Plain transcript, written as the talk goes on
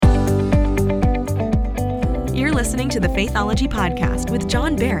listening to the Faithology Podcast with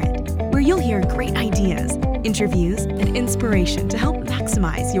John Barrett, where you'll hear great ideas, interviews, and inspiration to help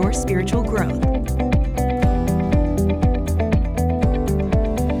maximize your spiritual growth.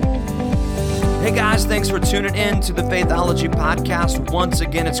 Hey guys, thanks for tuning in to the Faithology Podcast. Once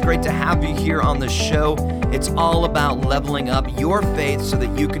again, it's great to have you here on the show. It's all about leveling up your faith so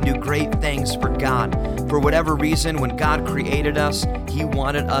that you can do great things for God. For whatever reason, when God created us, He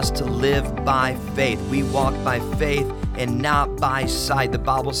wanted us to live by faith. We walk by faith and not by sight. The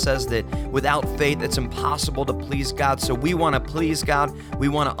Bible says that without faith, it's impossible to please God. So we want to please God. We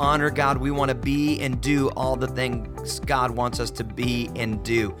want to honor God. We want to be and do all the things God wants us to be and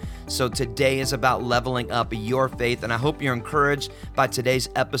do. So today is about leveling up your faith, and I hope you're encouraged by today's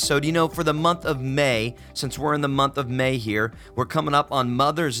episode. You know, for the month of May, since we're in the month of May here, we're coming up on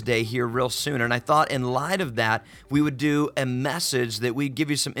Mother's Day here real soon, and I thought in light of that, we would do a message that we'd give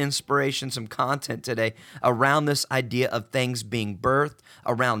you some inspiration, some content today around this idea of things being birthed,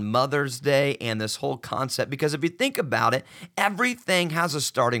 around Mother's Day, and this whole concept. Because if you think about it, everything has a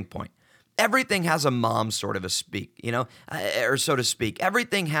starting point. Everything has a mom, sort of a speak, or so to speak.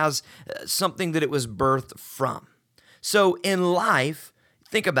 Everything has something that it was birthed from. So in life,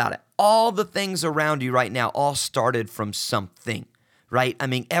 think about it. All the things around you right now all started from something, right? I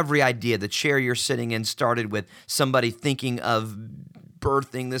mean, every idea, the chair you're sitting in started with somebody thinking of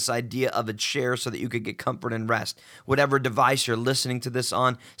birthing this idea of a chair so that you could get comfort and rest. Whatever device you're listening to this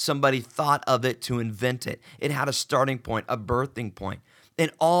on, somebody thought of it to invent it. It had a starting point, a birthing point. And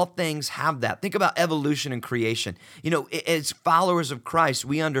all things have that. Think about evolution and creation. You know, as followers of Christ,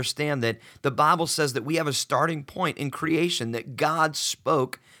 we understand that the Bible says that we have a starting point in creation, that God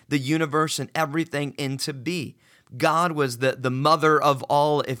spoke the universe and everything into being. God was the mother of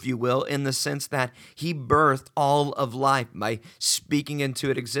all, if you will, in the sense that He birthed all of life by speaking into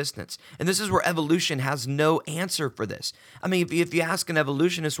it existence. And this is where evolution has no answer for this. I mean, if you ask an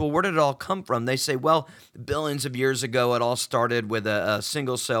evolutionist, well, where did it all come from? They say, well, billions of years ago, it all started with a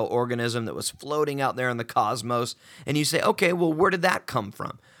single-cell organism that was floating out there in the cosmos. And you say, okay, well, where did that come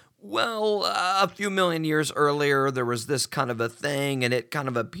from? Well, a few million years earlier, there was this kind of a thing, and it kind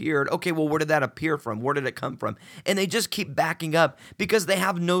of appeared. Okay, well, where did that appear from? Where did it come from? And they just keep backing up because they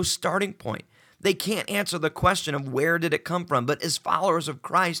have no starting point. They can't answer the question of where did it come from. But as followers of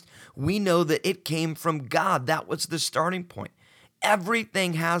Christ, we know that it came from God. That was the starting point.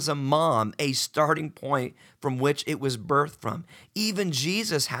 Everything has a mom, a starting point from which it was birthed from. Even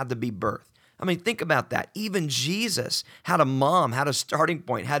Jesus had to be birthed. I mean, think about that. Even Jesus had a mom, had a starting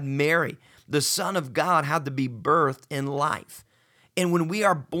point, had Mary. The Son of God had to be birthed in life. And when we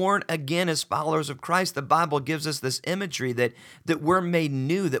are born again as followers of Christ, the Bible gives us this imagery that we're made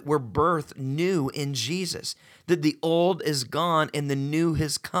new, that we're birthed new in Jesus, that the old is gone and the new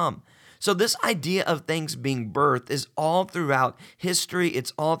has come. So this idea of things being birthed is all throughout history.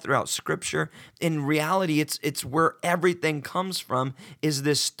 It's all throughout Scripture. In reality, it's where everything comes from, is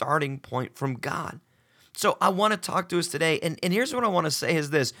this starting point from God. So I want to talk to us today, and here's what I want to say is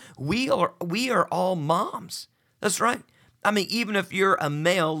this. We are all moms. That's right. I mean, even if you're a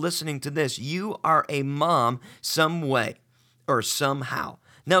male listening to this, you are a mom some way or somehow.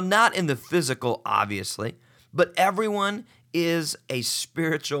 Now, not in the physical, obviously, but everyone is a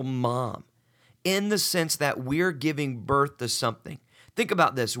spiritual mom in the sense that we're giving birth to something. Think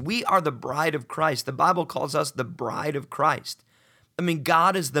about this. We are the bride of Christ. The Bible calls us the bride of Christ. I mean,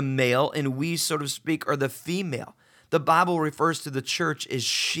 God is the male and we, so to speak, are the female. The Bible refers to the church as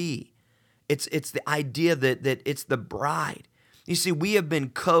she. It's the idea that it's the bride. You see, we have been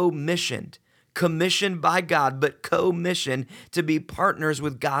commissioned by God, but co-missioned to be partners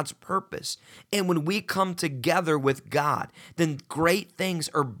with God's purpose. And when we come together with God, then great things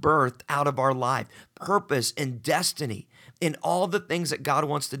are birthed out of our life. Purpose and destiny and all the things that God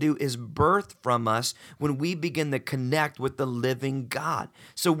wants to do is birthed from us when we begin to connect with the living God.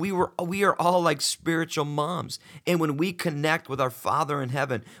 So we are all like spiritual moms. And when we connect with our Father in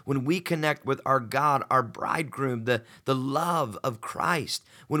heaven, when we connect with our God, our bridegroom, the love of Christ,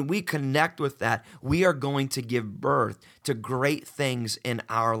 when we connect with that, we are going to give birth to great things in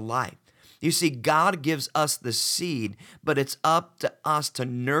our life. You see, God gives us the seed, but it's up to us to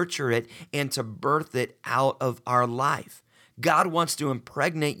nurture it and to birth it out of our life. God wants to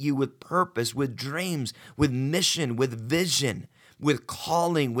impregnate you with purpose, with dreams, with mission, with vision, with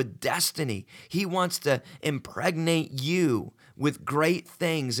calling, with destiny. He wants to impregnate you with great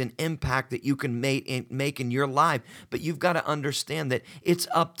things and impact that you can make in your life. But you've got to understand that it's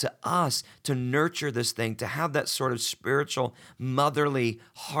up to us to nurture this thing, to have that sort of spiritual, motherly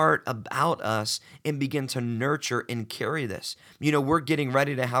heart about us and begin to nurture and carry this. We're getting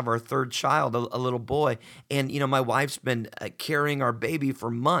ready to have our third child, a little boy. And, my wife's been carrying our baby for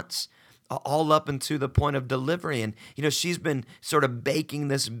months, all up into the point of delivery. And, she's been sort of baking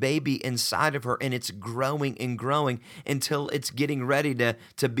this baby inside of her, and it's growing and growing until it's getting ready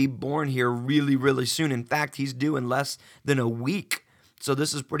to be born here really, really soon. In fact, he's due in less than a week. So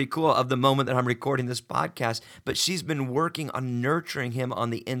this is pretty cool of the moment that I'm recording this podcast, but she's been working on nurturing him on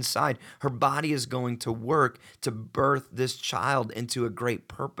the inside. Her body is going to work to birth this child into a great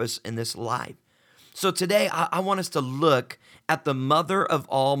purpose in this life. So today, I want us to look at the mother of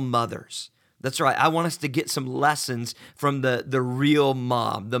all mothers. That's right. I want us to get some lessons from the real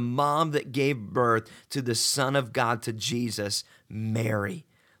mom, the mom that gave birth to the Son of God, to Jesus, Mary.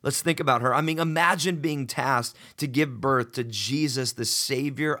 Let's think about her. Imagine being tasked to give birth to Jesus, the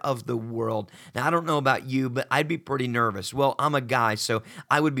Savior of the world. Now, I don't know about you, but I'd be pretty nervous. Well, I'm a guy, so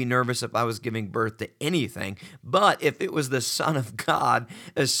I would be nervous if I was giving birth to anything. But if it was the Son of God,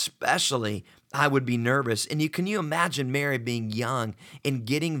 especially, I would be nervous. And can you imagine Mary being young and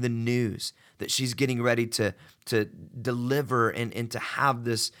getting the news that she's getting ready to deliver and to have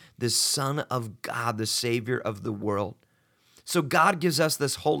this Son of God, the Savior of the world? So God gives us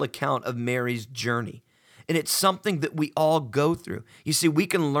this whole account of Mary's journey. And it's something that we all go through. You see, we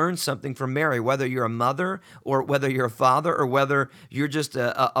can learn something from Mary, whether you're a mother or whether you're a father or whether you're just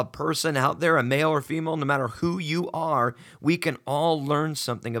a person out there, a male or female, no matter who you are, we can all learn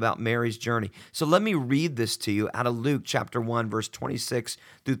something about Mary's journey. So let me read this to you out of Luke chapter 1, verse 26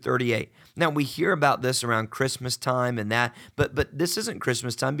 through 38. Now, we hear about this around Christmas time and that, but this isn't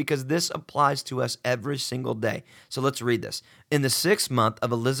Christmas time because this applies to us every single day. So let's read this. In the 6th month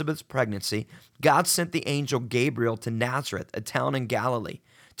of Elizabeth's pregnancy, God sent the angel Gabriel to Nazareth, a town in Galilee,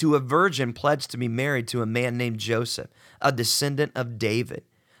 to a virgin pledged to be married to a man named Joseph, a descendant of David.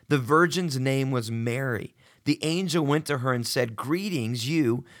 The virgin's name was Mary. The angel went to her and said, "Greetings,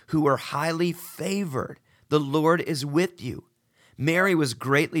 you who are highly favored. The Lord is with you." Mary was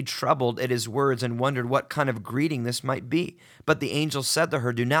greatly troubled at his words and wondered what kind of greeting this might be. But the angel said to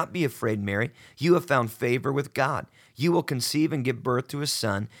her, "Do not be afraid, Mary. You have found favor with God. You will conceive and give birth to a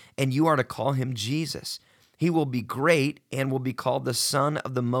son, and you are to call him Jesus. He will be great and will be called the Son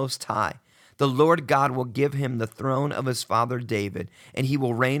of the Most High. The Lord God will give him the throne of his father David, and he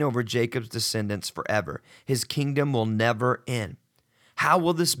will reign over Jacob's descendants forever. His kingdom will never end." "How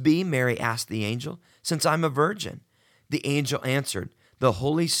will this be?" Mary asked the angel, "since I'm a virgin?" The angel answered, "The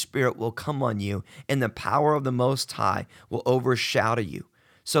Holy Spirit will come on you, and the power of the Most High will overshadow you.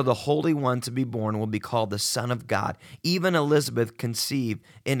 So the Holy One to be born will be called the Son of God. Even Elizabeth conceived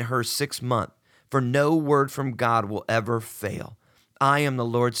in her 6th month, for no word from God will ever fail. I am the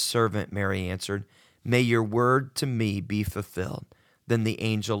Lord's servant," Mary answered. "May your word to me be fulfilled." Then the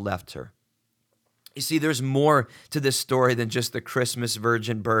angel left her. You see, there's more to this story than just the Christmas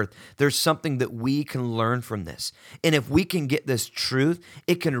virgin birth. There's something that we can learn from this. And if we can get this truth,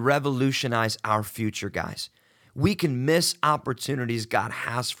 it can revolutionize our future, guys. We can miss opportunities God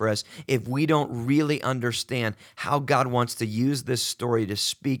has for us if we don't really understand how God wants to use this story to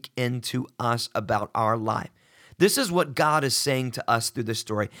speak into us about our life. This is what God is saying to us through this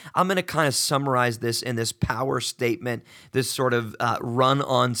story. I'm going to kind of summarize this in this power statement, this sort of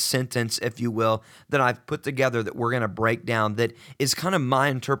run-on sentence, if you will, that I've put together that we're going to break down that is kind of my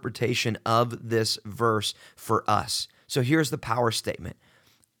interpretation of this verse for us. So here's the power statement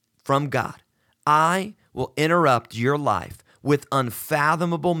from God. I will interrupt your life with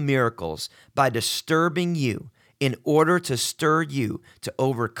unfathomable miracles by disturbing you in order to stir you to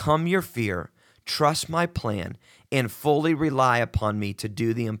overcome your fear, trust my plan, and fully rely upon me to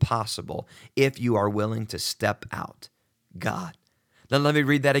do the impossible if you are willing to step out. God. Now let me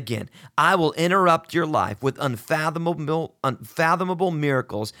read that again. I will interrupt your life with unfathomable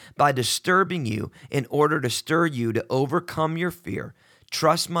miracles by disturbing you in order to stir you to overcome your fear,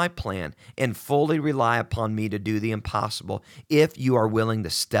 trust my plan, and fully rely upon me to do the impossible if you are willing to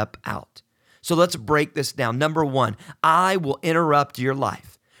step out. So let's break this down. Number one, I will interrupt your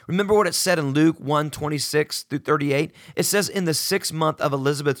life. Remember what it said in Luke 1:26 through 38? It says, in the 6th month of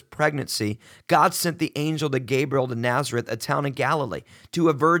Elizabeth's pregnancy, God sent the angel to Gabriel to Nazareth, a town in Galilee, to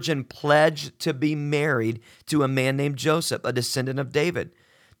a virgin pledged to be married to a man named Joseph, a descendant of David.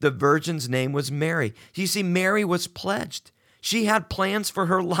 The virgin's name was Mary. You see, Mary was pledged. She had plans for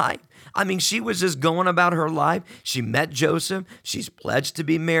her life. I mean, she was just going about her life. She met Joseph. She's pledged to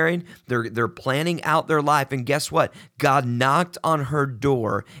be married. They're planning out their life. And guess what? God knocked on her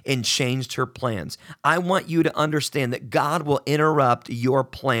door and changed her plans. I want you to understand that God will interrupt your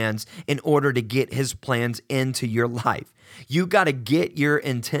plans in order to get his plans into your life. You got to get your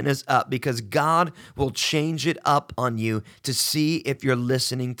antennas up because God will change it up on you to see if you're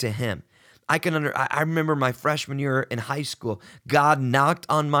listening to him. I remember my freshman year in high school, God knocked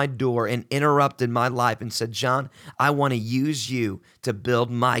on my door and interrupted my life and said, John, I want to use you to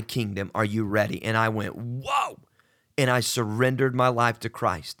build my kingdom. Are you ready? And I went, whoa. And I surrendered my life to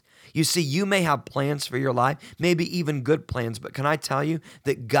Christ. You see, you may have plans for your life, maybe even good plans, but can I tell you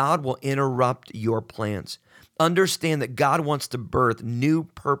that God will interrupt your plans? Understand that God wants to birth new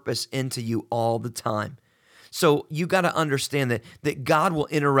purpose into you all the time. So you got to understand that God will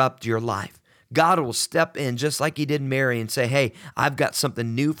interrupt your life. God will step in just like he did Mary and say, hey, I've got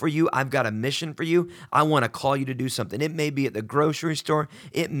something new for you. I've got a mission for you. I want to call you to do something. It may be at the grocery store.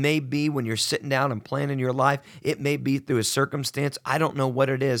 It may be when you're sitting down and planning your life. It may be through a circumstance. I don't know what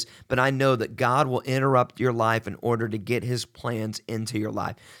it is, but I know that God will interrupt your life in order to get his plans into your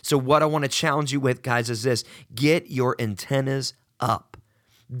life. So what I want to challenge you with, guys, is this: get your antennas up.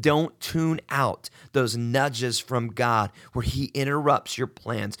 Don't tune out those nudges from God where he interrupts your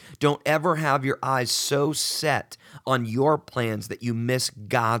plans. Don't ever have your eyes so set on your plans that you miss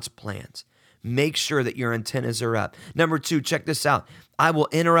God's plans. Make sure that your antennas are up. Number 2, check this out. I will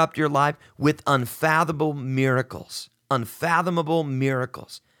interrupt your life with unfathomable miracles. Unfathomable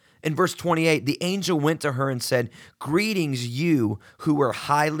miracles. In verse 28, the angel went to her and said, greetings, you who are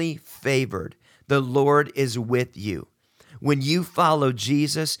highly favored. The Lord is with you. When you follow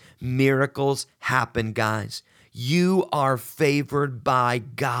Jesus, miracles happen, guys. You are favored by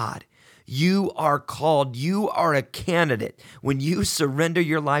God. You are called. You are a candidate. When you surrender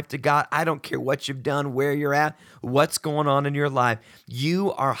your life to God, I don't care what you've done, where you're at, what's going on in your life.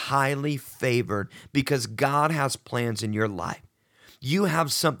 You are highly favored because God has plans in your life. You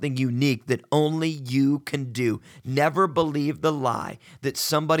have something unique that only you can do. Never believe the lie that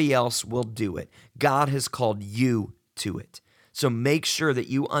somebody else will do it. God has called you to it. So make sure that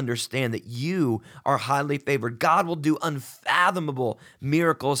you understand that you are highly favored. God will do unfathomable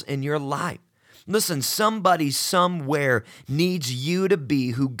miracles in your life. Listen, somebody somewhere needs you to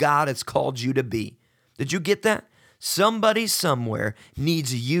be who God has called you to be. Did you get that? Somebody somewhere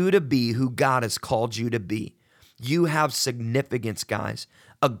needs you to be who God has called you to be. You have significance, guys.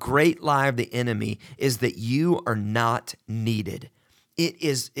 A great lie of the enemy is that you are not needed. It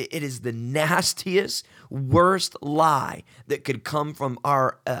is the nastiest, worst lie that could come from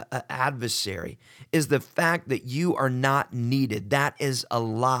our adversary is the fact that you are not needed. That is a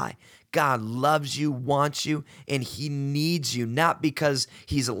lie. God loves you, wants you, and he needs you, not because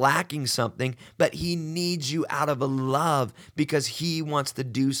he's lacking something, but he needs you out of a love because he wants to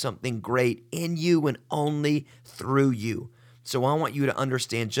do something great in you and only through you. So I want you to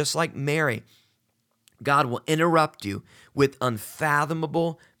understand, just like Mary, God will interrupt you with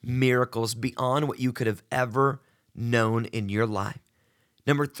unfathomable miracles beyond what you could have ever known in your life.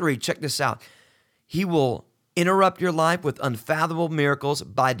 Number 3, check this out. He will interrupt your life with unfathomable miracles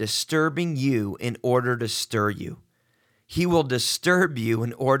by disturbing you in order to stir you. He will disturb you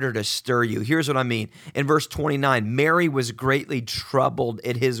in order to stir you. Here's what I mean. In verse 29, Mary was greatly troubled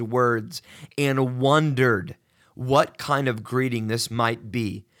at his words and wondered what kind of greeting this might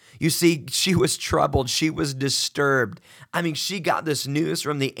be. You see, she was troubled. She was disturbed. I mean, she got this news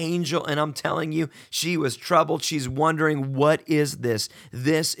from the angel, and I'm telling you, she was troubled. She's wondering, what is this?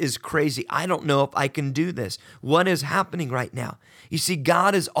 This is crazy. I don't know if I can do this. What is happening right now? You see,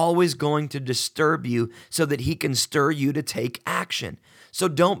 God is always going to disturb you so that he can stir you to take action. So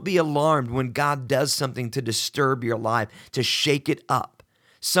don't be alarmed when God does something to disturb your life, to shake it up.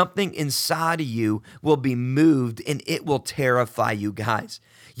 Something inside of you will be moved, and it will terrify you, guys.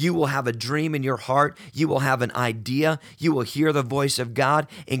 You will have a dream in your heart. You will have an idea. You will hear the voice of God.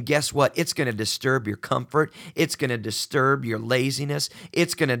 And guess what? It's going to disturb your comfort. It's going to disturb your laziness.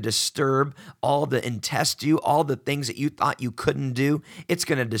 It's going to disturb all and test you, all the things that you thought you couldn't do. It's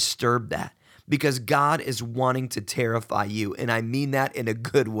going to disturb that. Because God is wanting to terrify you, and I mean that in a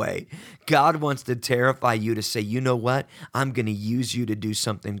good way. God wants to terrify you to say, you know what? I'm going to use you to do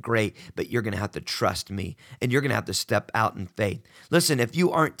something great, but you're going to have to trust me, and you're going to have to step out in faith. Listen, if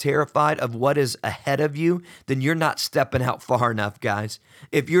you aren't terrified of what is ahead of you, then you're not stepping out far enough, guys.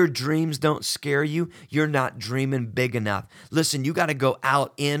 If your dreams don't scare you, you're not dreaming big enough. Listen, you got to go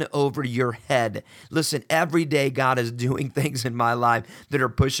out in over your head. Listen, every day God is doing things in my life that are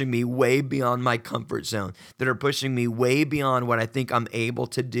pushing me way beyond beyond my comfort zone, that are pushing me way beyond what I think I'm able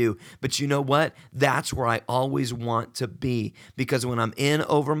to do. But you know what? That's where I always want to be, because when I'm in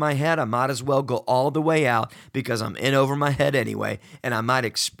over my head, I might as well go all the way out, because I'm in over my head anyway, and I might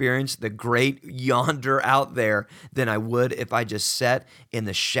experience the great yonder out there than I would if I just sat in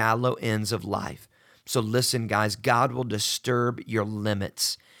the shallow ends of life. So listen, guys, God will disturb your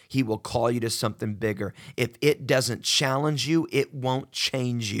limits. He will call you to something bigger. If it doesn't challenge you, it won't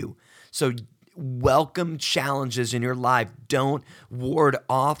change you. So welcome challenges in your life. Don't ward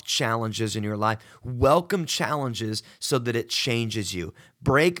off challenges in your life. Welcome challenges so that it changes you.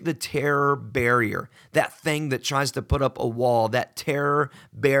 Break the terror barrier, that thing that tries to put up a wall, that terror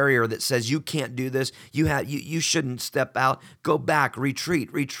barrier that says you can't do this, you shouldn't step out. Go back, retreat.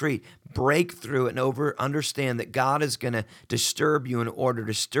 Break through it and understand that God is going to disturb you in order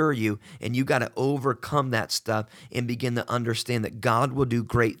to stir you, and you got to overcome that stuff and begin to understand that God will do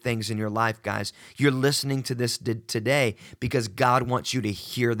great things in your life, guys. You're listening to this today because God wants you to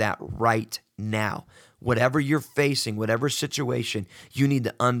hear that right now. Whatever you're facing, whatever situation, you need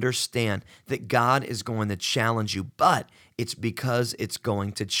to understand that God is going to challenge you, but it's because it's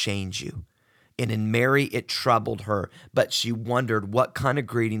going to change you. And in Mary, it troubled her, but she wondered what kind of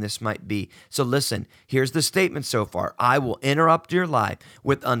greeting this might be. So listen, here's the statement so far. I will interrupt your life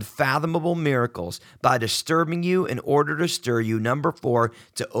with unfathomable miracles by disturbing you in order to stir you. Number 4,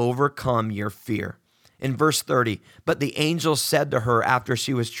 to overcome your fear. In verse 30, but the angel said to her after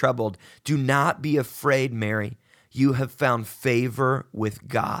she was troubled, do not be afraid, Mary. You have found favor with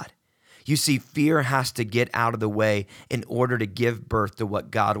God. You see, fear has to get out of the way in order to give birth to what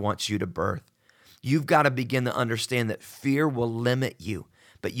God wants you to birth. You've got to begin to understand that fear will limit you,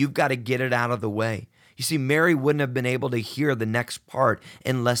 but you've got to get it out of the way. You see, Mary wouldn't have been able to hear the next part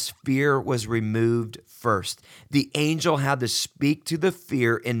unless fear was removed first. The angel had to speak to the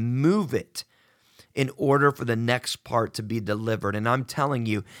fear and move it in order for the next part to be delivered. And I'm telling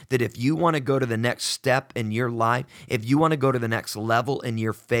you that if you want to go to the next step in your life, if you want to go to the next level in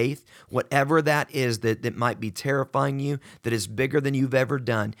your faith, whatever that is that might be terrifying you, that is bigger than you've ever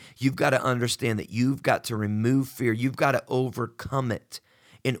done, you've got to understand that you've got to remove fear. You've got to overcome it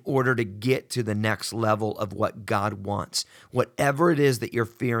in order to get to the next level of what God wants. Whatever it is that you're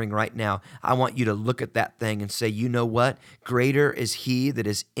fearing right now, I want you to look at that thing and say, you know what? Greater is he that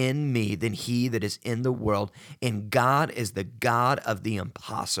is in me than he that is in the world. And God is the God of the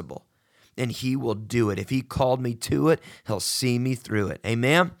impossible. And he will do it. If he called me to it, he'll see me through it.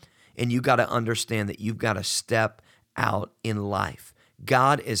 Amen? And you got to understand that you've got to step out in life.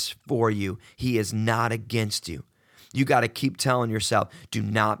 God is for you. He is not against you. You got to keep telling yourself, do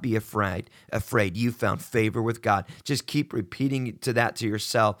not be afraid. You found favor with God. Just keep repeating that to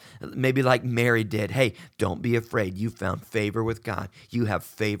yourself, maybe like Mary did. Hey, don't be afraid. You found favor with God. You have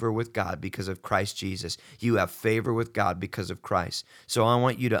favor with God because of Christ Jesus. You have favor with God because of Christ. So I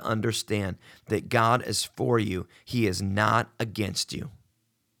want you to understand that God is for you. He is not against you.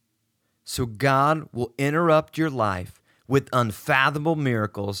 So God will interrupt your life with unfathomable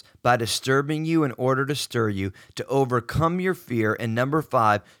miracles by disturbing you in order to stir you, to overcome your fear. And number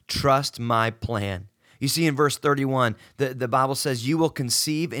 5, trust my plan. You see in verse 31, the Bible says, you will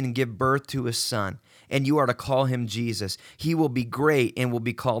conceive and give birth to a son, and you are to call him Jesus. He will be great and will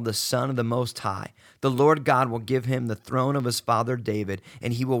be called the Son of the Most High. The Lord God will give him the throne of his father David,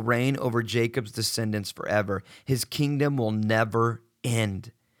 and he will reign over Jacob's descendants forever. His kingdom will never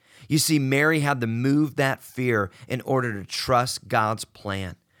end. You see, Mary had to move that fear in order to trust God's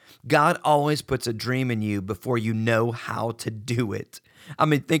plan. God always puts a dream in you before you know how to do it. I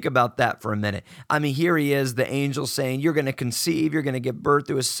mean, think about that for a minute. I mean, here he is, the angel saying, you're going to conceive, you're going to give birth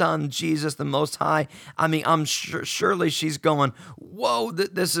to a son, Jesus the Most High. I mean, I'm surely she's going, whoa,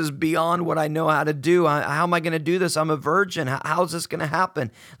 this is beyond what I know how to do. How am I going to do this? I'm a virgin. How's this going to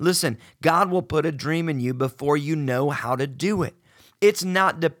happen? Listen, God will put a dream in you before you know how to do it. It's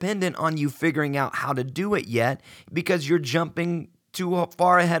not dependent on you figuring out how to do it yet because you're jumping too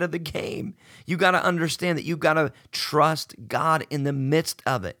far ahead of the game. You got to understand that you got to trust God in the midst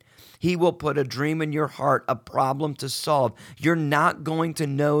of it. He will put a dream in your heart, a problem to solve. You're not going to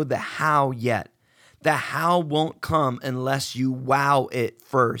know the how yet. The how won't come unless you wow it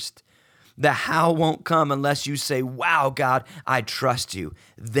first. The how won't come unless you say, wow, God, I trust you.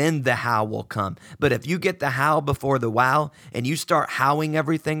 Then the how will come. But if you get the how before the wow and you start howing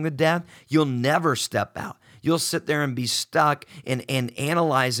everything to death, you'll never step out. You'll sit there and be stuck in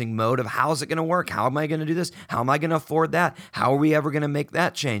analyzing mode of how's it going to work? How am I going to do this? How am I going to afford that? How are we ever going to make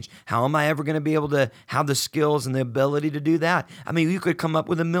that change? How am I ever going to be able to have the skills and the ability to do that? I mean, you could come up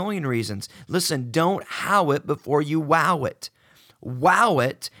with a million reasons. Listen, don't how it before you wow it. wow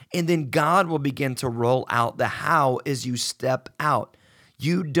it, and then God will begin to roll out the how as you step out.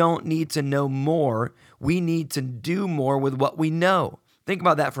 You don't need to know more. We need to do more with what we know. Think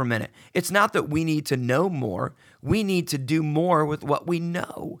about that for a minute. It's not that we need to know more. We need to do more with what we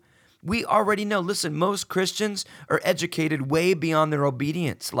know. We already know. Listen, most Christians are educated way beyond their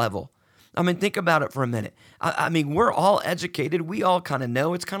obedience level. I mean, think about it for a minute. I mean, we're all educated. We all kind of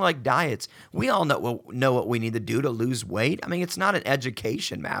know. It's kind of like diets. We all know what we need to do to lose weight. I mean, it's not an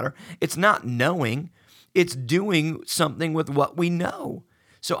education matter. It's not knowing. It's doing something with what we know.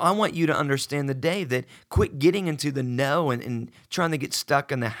 So I want you to understand today that quit getting into the know and trying to get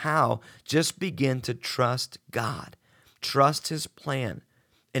stuck in the how. Just begin to trust God. Trust His plan.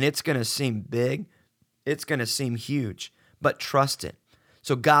 And it's going to seem big. It's going to seem huge, but trust it.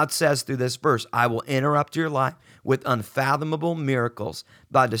 So God says through this verse, I will interrupt your life with unfathomable miracles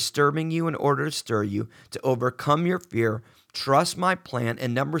by disturbing you in order to stir you, to overcome your fear, trust my plan,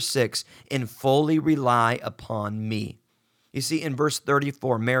 and number 6, and fully rely upon me. You see, in verse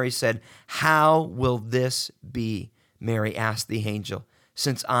 34, Mary said, how will this be? Mary asked the angel,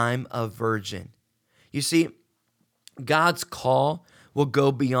 since I'm a virgin. You see, God's call will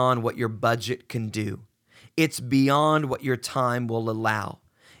go beyond what your budget can do. It's beyond what your time will allow.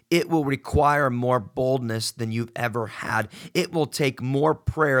 It will require more boldness than you've ever had. It will take more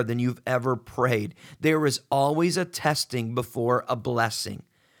prayer than you've ever prayed. There is always a testing before a blessing.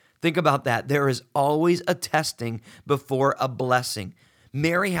 Think about that. There is always a testing before a blessing.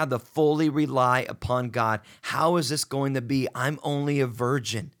 Mary had to fully rely upon God. How is this going to be? I'm only a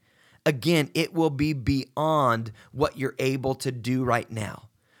virgin. Again, it will be beyond what you're able to do right now.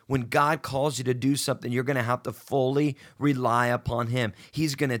 When God calls you to do something, you're going to have to fully rely upon Him.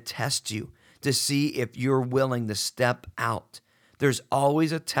 He's going to test you to see if you're willing to step out. There's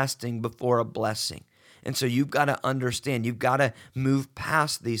always a testing before a blessing. And so you've got to understand, you've got to move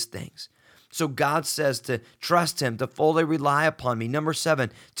past these things. So God says to trust Him, to fully rely upon me. Number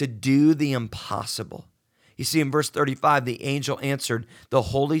 7, to do the impossible. You see, in verse 35, the angel answered, the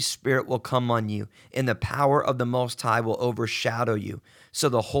Holy Spirit will come on you, and the power of the Most High will overshadow you. So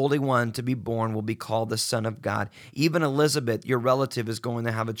the Holy One to be born will be called the Son of God. Even Elizabeth, your relative, is going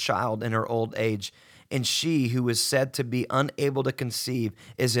to have a child in her old age, and she, who is said to be unable to conceive,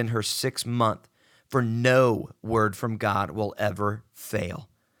 is in her 6th month. For no word from God will ever fail.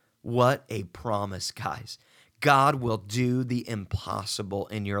 What a promise, guys. God will do the impossible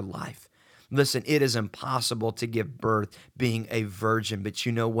in your life. Listen, it is impossible to give birth being a virgin, but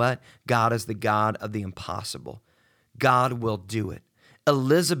you know what? God is the God of the impossible. God will do it.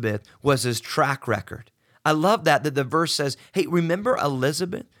 Elizabeth was His track record. I love that the verse says, hey, remember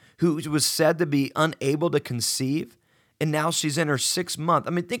Elizabeth, who was said to be unable to conceive? And now she's in her 6th month.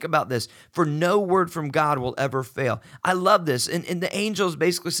 I mean, think about this. For no word from God will ever fail. I love this. And the angel is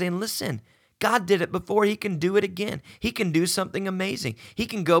basically saying, listen, God did it before. He can do it again. He can do something amazing. He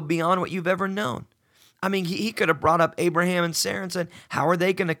can go beyond what you've ever known. I mean, he could have brought up Abraham and Sarah and said, how are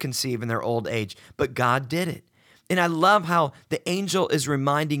they going to conceive in their old age? But God did it. And I love how the angel is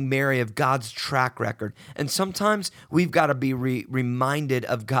reminding Mary of God's track record. And sometimes we've got to be reminded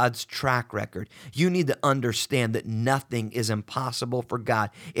of God's track record. You need to understand that nothing is impossible for God.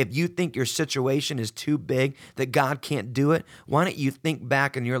 If you think your situation is too big, that God can't do it, why don't you think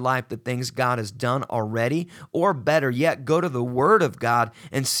back in your life the things God has done already? Or better yet, go to the Word of God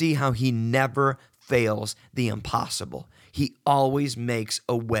and see how He never fails the impossible. He always makes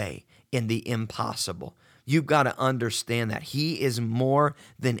a way in the impossible. You've got to understand that He is more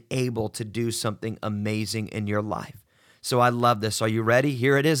than able to do something amazing in your life. So I love this. Are you ready?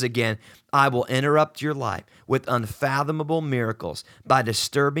 Here it is again. I will interrupt your life with unfathomable miracles by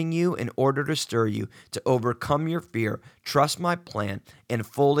disturbing you in order to stir you, to overcome your fear, trust my plan, and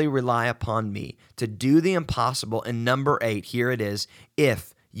fully rely upon me to do the impossible. And number 8, here it is,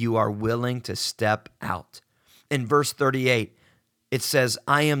 if you are willing to step out. In verse 38, it says,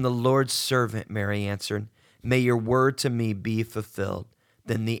 I am the Lord's servant, Mary answered. May your word to me be fulfilled.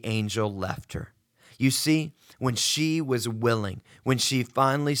 Then the angel left her. You see, when she was willing, when she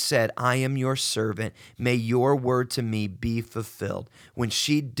finally said, I am your servant, may your word to me be fulfilled. When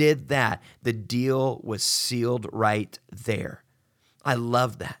she did that, the deal was sealed right there. I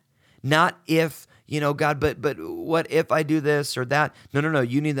love that. Not if, God, but what if I do this or that? No.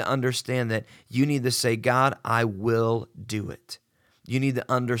 You need to understand that you need to say, God, I will do it. You need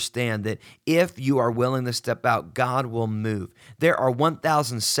to understand that if you are willing to step out, God will move. There are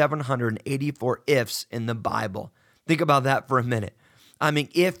 1,784 ifs in the Bible. Think about that for a minute. I mean,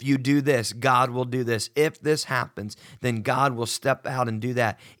 if you do this, God will do this. If this happens, then God will step out and do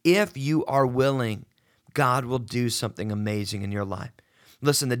that. If you are willing, God will do something amazing in your life.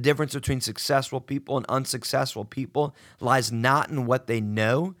 Listen, the difference between successful people and unsuccessful people lies not in what they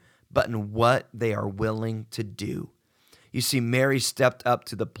know, but in what they are willing to do. You see, Mary stepped up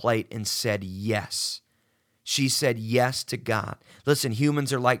to the plate and said yes. She said yes to God. Listen,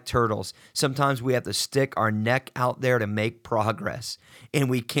 humans are like turtles. Sometimes we have to stick our neck out there to make progress, and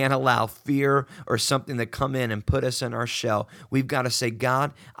we can't allow fear or something to come in and put us in our shell. We've got to say,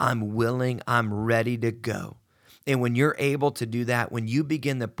 God, I'm willing, I'm ready to go. And when you're able to do that, when you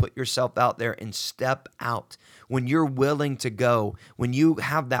begin to put yourself out there and step out, when you're willing to go, when you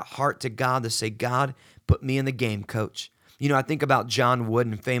have that heart to God to say, God, put me in the game, coach. You know, I think about John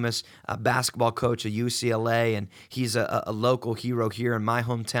Wooden, famous basketball coach at UCLA, and he's a local hero here in my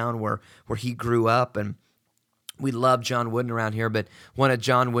hometown where he grew up, and we love John Wooden around here. But one of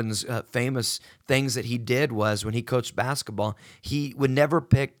John Wooden's famous things that he did was when he coached basketball, he would never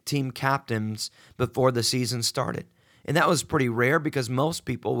pick team captains before the season started. And that was pretty rare because most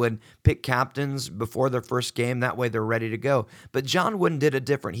people would pick captains before their first game. That way they're ready to go. But John Wooden did it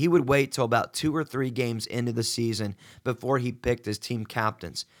different. He would wait till about 2 or 3 games into the season before he picked his team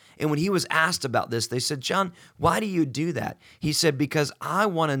captains. And when he was asked about this, they said, John, why do you do that? He said, because I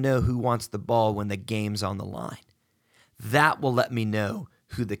want to know who wants the ball when the game's on the line. That will let me know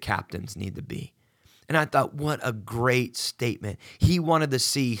who the captains need to be. And I thought, what a great statement. He wanted to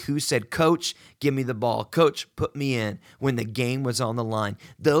see who said, Coach, give me the ball. Coach, put me in when the game was on the line.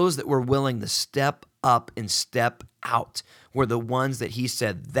 Those that were willing to step up and step out were the ones that he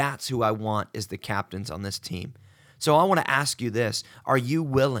said, that's who I want as the captains on this team. So I want to ask you this. Are you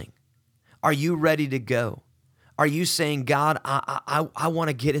willing? Are you ready to go? Are you saying, God, I want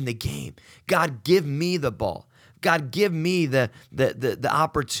to get in the game. God, give me the ball. God, give me the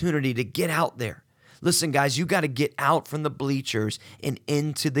opportunity to get out there. Listen, guys, you got to get out from the bleachers and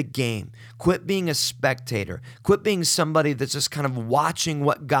into the game. Quit being a spectator. Quit being somebody that's just kind of watching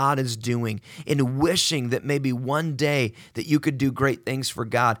what God is doing and wishing that maybe one day that you could do great things for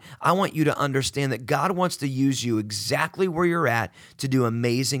God. I want you to understand that God wants to use you exactly where you're at to do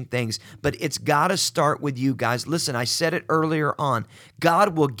amazing things, but it's got to start with you, guys. Listen, I said it earlier on.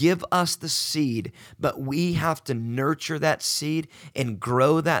 God will give us the seed, but we have to nurture that seed and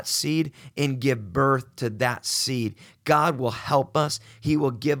grow that seed and give birth to that seed. God will help us. He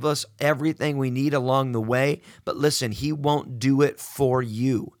will give us everything we need along the way. But listen, He won't do it for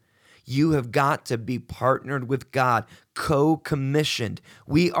you. You have got to be partnered with God, co-commissioned.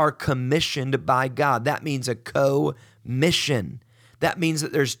 We are commissioned by God. That means a co-mission. That means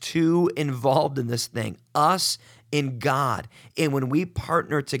that there's 2 involved in this thing, us in God. And when we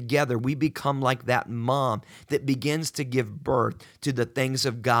partner together, we become like that mom that begins to give birth to the things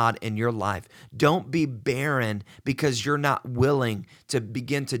of God in your life. Don't be barren because you're not willing to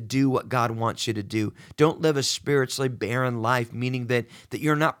begin to do what God wants you to do. Don't live a spiritually barren life, meaning that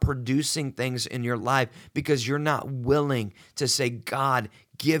you're not producing things in your life because you're not willing to say, God,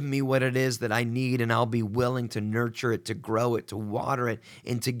 give me what it is that I need, and I'll be willing to nurture it, to grow it, to water it,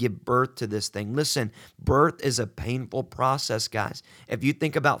 and to give birth to this thing. Listen, birth is a painful process, guys. If you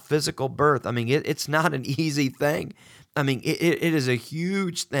think about physical birth, I mean, it's not an easy thing. I mean, it is a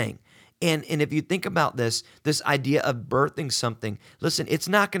huge thing. And if you think about this idea of birthing something, listen, it's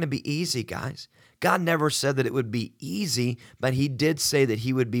not going to be easy, guys. God never said that it would be easy, but He did say that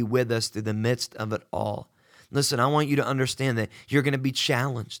He would be with us through the midst of it all. Listen, I want you to understand that you're going to be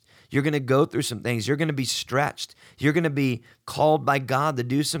challenged. You're going to go through some things. You're going to be stretched. You're going to be called by God to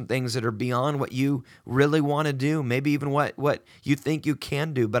do some things that are beyond what you really want to do, maybe even what you think you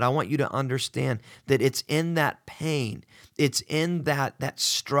can do. But I want you to understand that it's in that pain, it's in that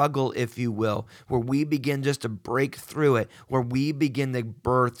struggle, if you will, where we begin just to break through it, where we begin to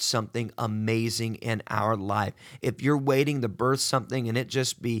birth something amazing in our life. If you're waiting to birth something and it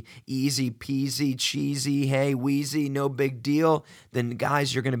just be easy peasy, cheesy, hey, wheezy, no big deal, then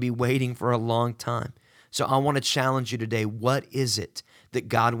guys, you're going to be waiting for a long time. So I want to challenge you today. What is it that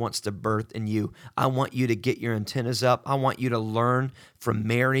God wants to birth in you? I want you to get your antennas up. I want you to learn from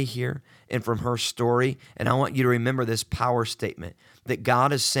Mary here and from her story. And I want you to remember this power statement that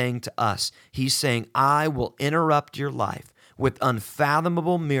God is saying to us. He's saying, I will interrupt your life with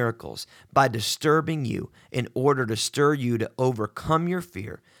unfathomable miracles by disturbing you in order to stir you to overcome your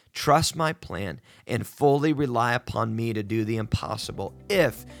fear, trust my plan, and fully rely upon me to do the impossible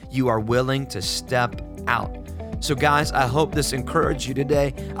if you are willing to step out. So guys, I hope this encouraged you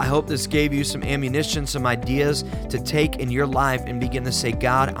today. I hope this gave you some ammunition, some ideas to take in your life and begin to say,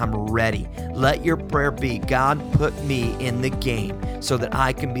 God, I'm ready. Let your prayer be, God, put me in the game so that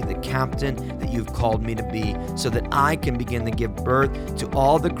I can be the captain that you've called me to be, so that I can begin to give birth to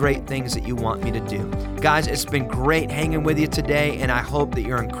all the great things that you want me to do. Guys, it's been great hanging with you today, and I hope that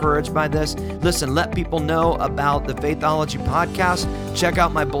you're encouraged by this. Listen, let people know about the Faithology podcast. Check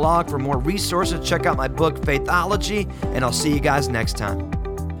out my blog for more resources. Check out my book, Faithology, and I'll see you guys next time.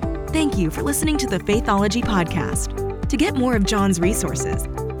 Thank you for listening to the Faithology podcast. To get more of John's resources,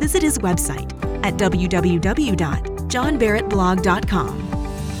 visit his website at www.johnbarrettblog.com.